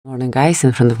Morning guys,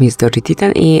 in front of me is DOOGEE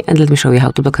T10E and let me show you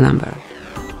how to block a number.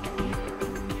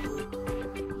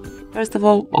 First of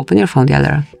all, open your phone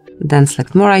dialer, then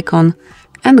select more icon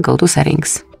and go to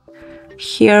settings.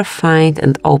 Here find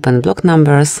and open block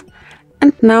numbers,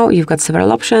 and now you've got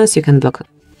several options. You can block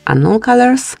unknown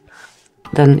colors,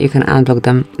 then you can unblock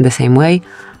them the same way,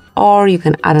 or you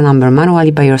can add a number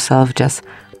manually by yourself, just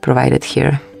provide it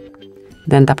here.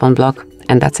 Then tap on block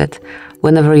and that's it.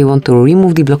 Whenever you want to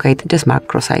remove the blockade, just mark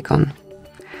cross icon.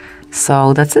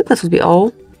 So that's it, that would be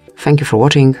all. Thank you for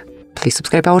watching. Please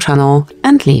subscribe our channel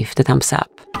and leave the thumbs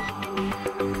up.